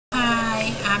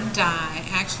I'm Di.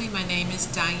 Actually, my name is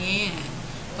Diane,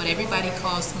 but everybody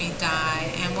calls me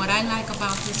Di. And what I like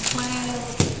about this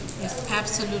class is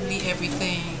absolutely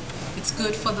everything. It's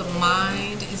good for the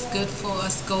mind. It's good for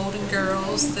us golden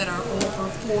girls that are over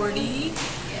 40.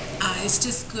 It's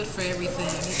just good for everything.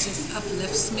 It just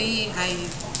uplifts me.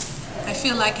 I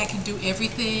feel like I can do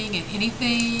everything and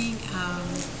anything.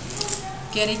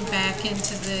 Getting back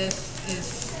into this is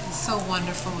so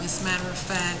wonderful. As a matter of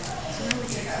fact,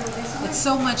 it's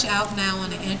so much out now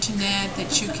on the internet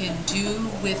that you can do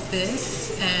with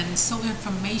this, and so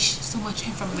much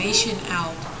information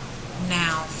out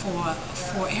now for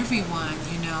everyone.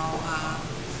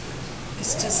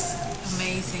 It's just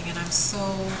amazing, and I'm so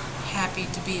happy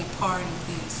to be a part of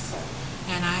this.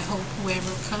 And I hope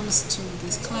whoever comes to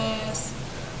this class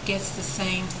gets the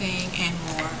same thing and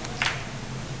more.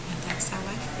 And that's how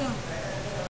I feel.